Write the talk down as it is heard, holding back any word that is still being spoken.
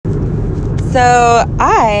So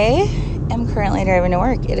I am currently driving to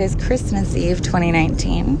work. It is Christmas Eve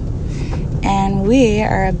 2019, and we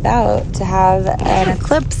are about to have an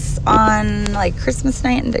eclipse on like Christmas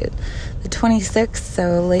night and the 26th,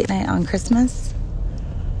 so late night on Christmas.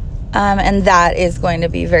 And that is going to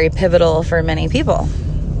be very pivotal for many people,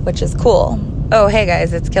 which is cool. Oh, hey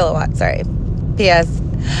guys, it's Kilowatt. Sorry. P.S.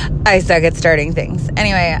 I suck at starting things.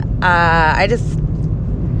 Anyway,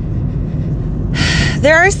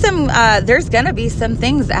 there's going to be some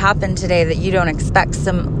things that happen today that you don't expect,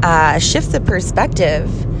 some shifts of perspective,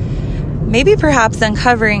 maybe perhaps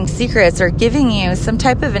uncovering secrets or giving you some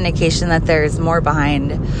type of indication that there's more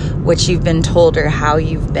behind what you've been told or how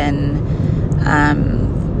you've been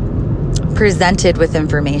presented with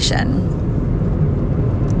information.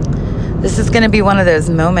 This is going to be one of those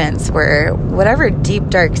moments where whatever deep,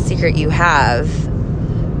 dark secret you have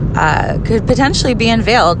could potentially be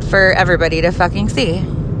unveiled for everybody to fucking see.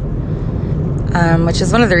 Which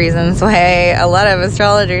is one of the reasons why a lot of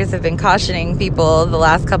astrologers have been cautioning people the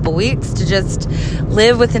last couple weeks to just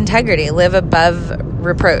live with integrity, live above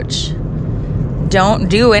reproach. Don't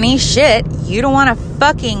do any shit you don't want to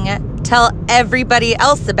fucking tell everybody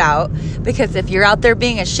else about, because if you're out there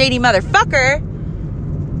being a shady motherfucker,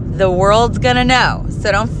 the world's gonna know.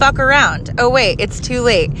 So don't fuck around. Oh wait, it's too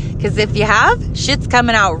late. Because if you have, shit's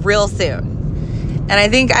coming out real soon. And I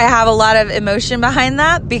think I have a lot of emotion behind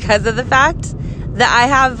that because of the fact that I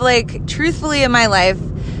have, like, truthfully in my life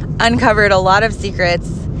uncovered a lot of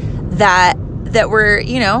secrets that were,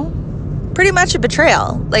 you know, pretty much a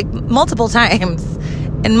betrayal, like multiple times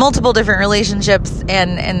in multiple different relationships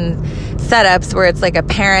and setups where it's like a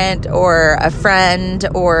parent or a friend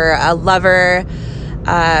or a lover,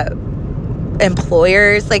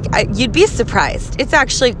 employers. Like, you'd be surprised. It's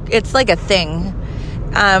like a thing,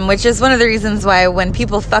 which is one of the reasons why when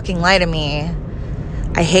people fucking lie to me,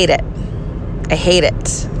 I hate it.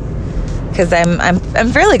 Because I'm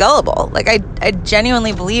fairly gullible. Like, I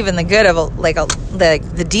genuinely believe in the good of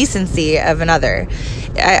the decency of another.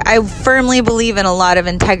 I firmly believe in a lot of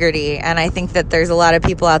integrity, and I think that there's a lot of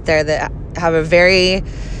people out there that have a very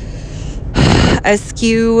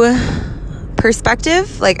askew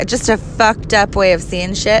perspective, like just a fucked up way of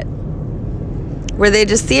seeing shit, where they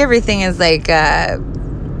just see everything as like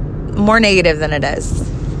more negative than it is.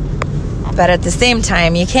 But at the same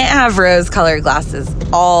time, you can't have rose-colored glasses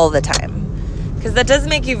all the time, because that does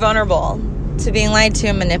make you vulnerable to being lied to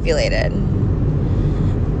and manipulated,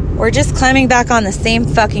 or just climbing back on the same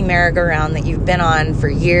fucking merry-go-round that you've been on for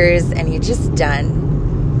years and you're just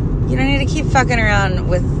done. You don't need to keep fucking around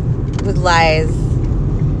with lies.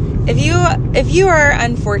 If you are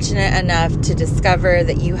unfortunate enough to discover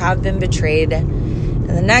that you have been betrayed in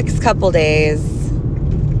the next couple days,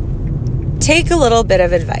 take a little bit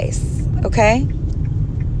of advice, okay?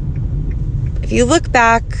 If you look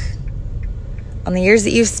back on the years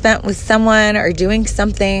that you've spent with someone or doing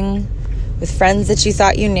something with friends that you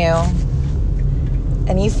thought you knew,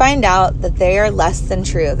 and you find out that they are less than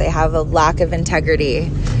true, they have a lack of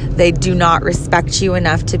integrity, they do not respect you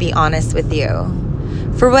enough to be honest with you,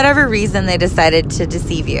 for whatever reason they decided to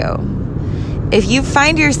deceive you. If you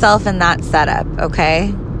find yourself in that setup,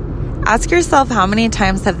 okay, ask yourself, how many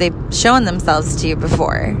times have they shown themselves to you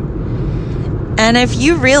before? And if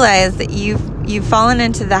you realize that you've fallen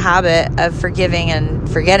into the habit of forgiving and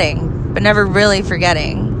forgetting, but never really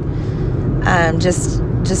forgetting, just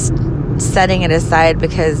setting it aside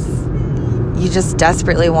because you just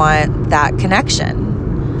desperately want that connection,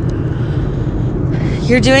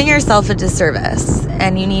 you're doing yourself a disservice,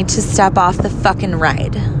 and you need to step off the fucking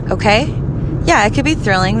ride, okay? Yeah, it could be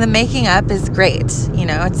thrilling. The making up is great. You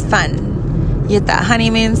know, it's fun. You hit that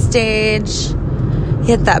honeymoon stage. You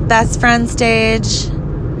hit that best friend stage.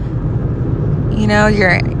 You know,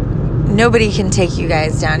 nobody can take you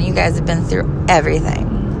guys down. You guys have been through everything.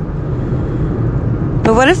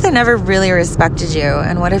 But what if they never really respected you?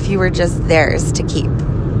 And what if you were just theirs to keep?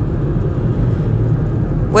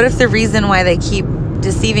 What if the reason why they keep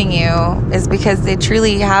deceiving you is because they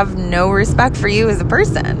truly have no respect for you as a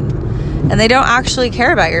person, and they don't actually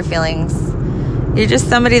care about your feelings? You're just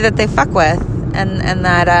somebody that they fuck with, and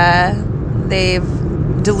that they've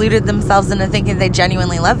deluded themselves into thinking they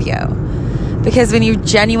genuinely love you. Because when you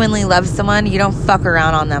genuinely love someone, you don't fuck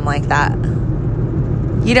around on them like that.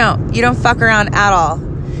 You don't fuck around at all.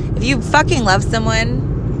 If you fucking love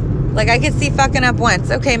someone, like, I could see fucking up once,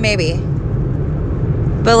 okay, maybe,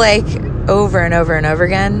 but like over and over and over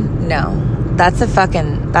again, no. That's a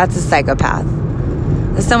psychopath.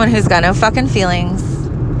 That's someone who's got no fucking feelings,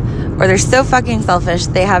 or they're so fucking selfish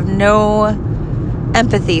they have no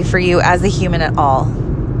empathy for you as a human at all.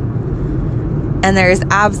 And there is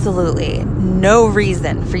absolutely no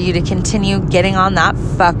reason for you to continue getting on that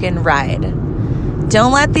fucking ride.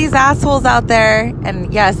 Don't let these assholes out there,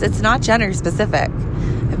 and yes, it's not gender specific.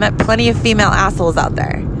 I've met plenty of female assholes out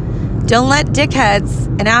there. Don't let dickheads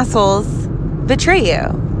and assholes betray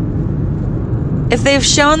you. If they've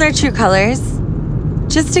shown their true colors,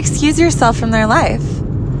 just excuse yourself from their life.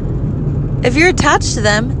 If you're attached to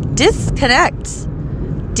them, disconnect.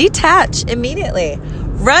 Detach immediately.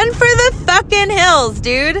 Run for the fucking hills,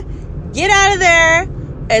 dude. Get out of there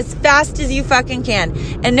as fast as you fucking can.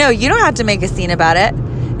 And no, you don't have to make a scene about it.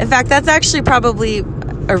 In fact, that's actually probably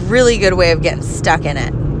a really good way of getting stuck in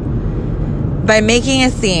it. By making a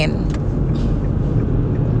scene,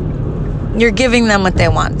 you're giving them what they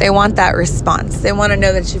want. They want that response. They want to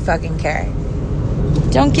know that you fucking care.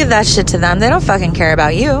 Don't give that shit to them. They don't fucking care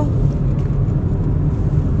about you.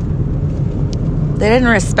 They didn't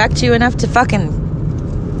respect you enough to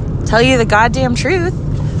fucking tell you the goddamn truth.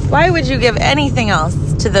 Why would you give anything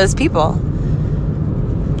else to those people?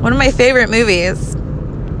 One of my favorite movies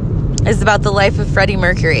is about the life of Freddie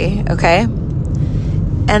Mercury, okay?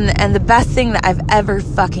 And the best thing that I've ever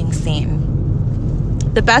fucking seen,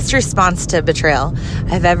 the best response to betrayal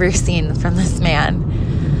I've ever seen from this man,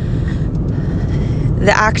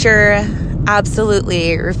 the actor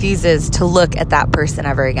absolutely refuses to look at that person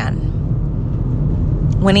ever again.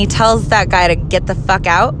 When he tells that guy to get the fuck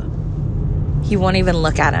out, he won't even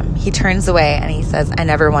look at him. He turns away and he says, I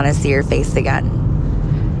never want to see your face again.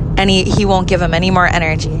 And he won't give him any more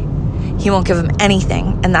energy. He won't give him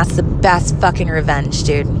anything. And that's the best fucking revenge,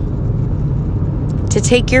 dude. To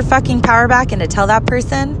take your fucking power back and to tell that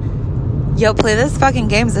person, yo, play this fucking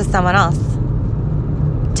games with someone else.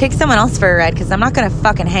 Take someone else for a ride, because I'm not going to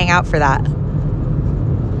fucking hang out for that.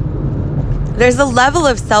 There's a level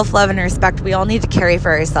of self-love and respect we all need to carry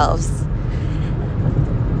for ourselves.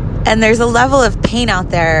 And there's a level of pain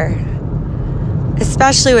out there,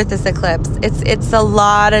 especially with this eclipse. It's a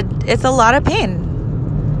lot of pain.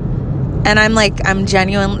 And I'm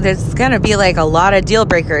genuine. There's going to be like a lot of deal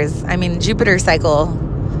breakers. I mean, Jupiter cycle,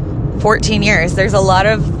 14 years. There's a lot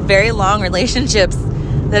of very long relationships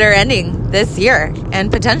that are ending this year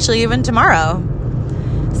and potentially even tomorrow.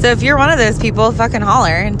 So if you're one of those people, fucking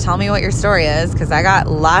holler and tell me what your story is, because I got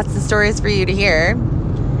lots of stories for you to hear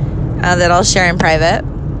that I'll share in private.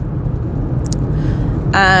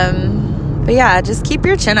 But yeah, just keep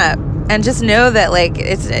your chin up and just know that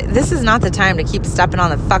this is not the time to keep stepping on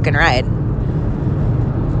the fucking ride.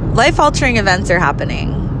 Life-altering events are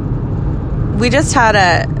happening. We just had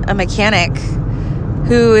a mechanic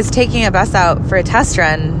who is taking a bus out for a test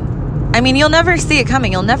run. I mean, you'll never see it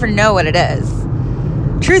coming. You'll never know what it is.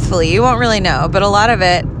 Truthfully, you won't really know, but a lot of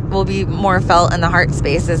it will be more felt in the heart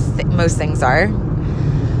space, as most things are.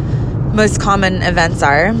 Most common events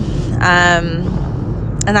are.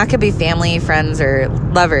 And that could be family, friends, or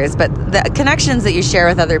lovers, but the connections that you share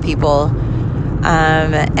with other people,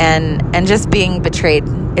 and just being betrayed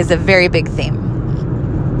is a very big theme.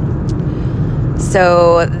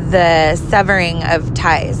 So the severing of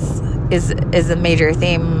ties is a major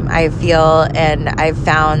theme, I feel, and I've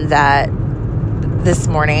found that this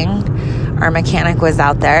morning our mechanic was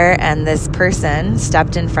out there and this person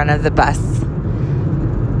stepped in front of the bus.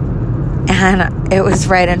 And it was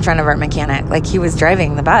right in front of our mechanic. Like, he was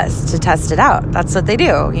driving the bus to test it out. That's what they do,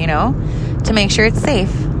 to make sure it's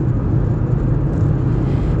safe.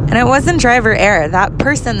 And it wasn't driver error. That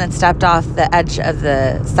person that stepped off the edge of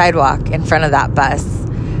the sidewalk in front of that bus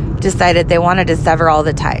decided they wanted to sever all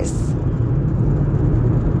the ties.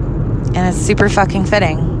 And it's super fucking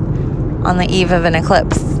fitting on the eve of an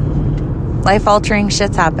eclipse. Life-altering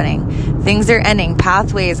shit's happening. Things are ending.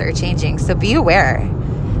 Pathways are changing. So be aware.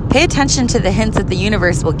 Pay attention to the hints that the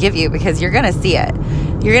universe will give you, because you're going to see it.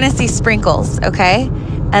 You're going to see sprinkles, okay?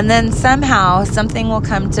 And then somehow something will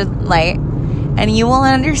come to light and you will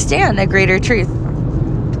understand a greater truth.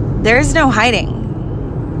 There is no hiding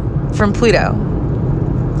from Pluto.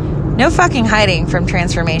 No fucking hiding from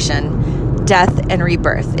transformation, death, and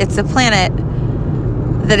rebirth. It's a planet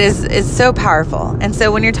that is so powerful. And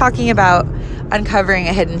so when you're talking about uncovering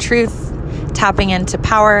a hidden truth, tapping into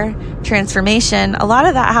power, transformation, a lot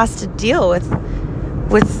of that has to deal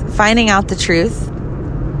with finding out the truth,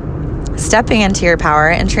 stepping into your power,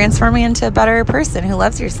 and transforming into a better person who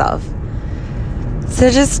loves yourself. So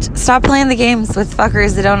just stop playing the games with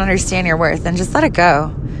fuckers that don't understand your worth and just let it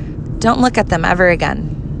go. Don't look at them ever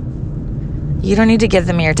again. You don't need to give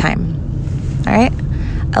them your time. All right?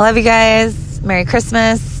 I love you guys. Merry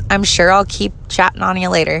Christmas. I'm sure I'll keep chatting on you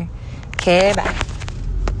later. Okay, bye.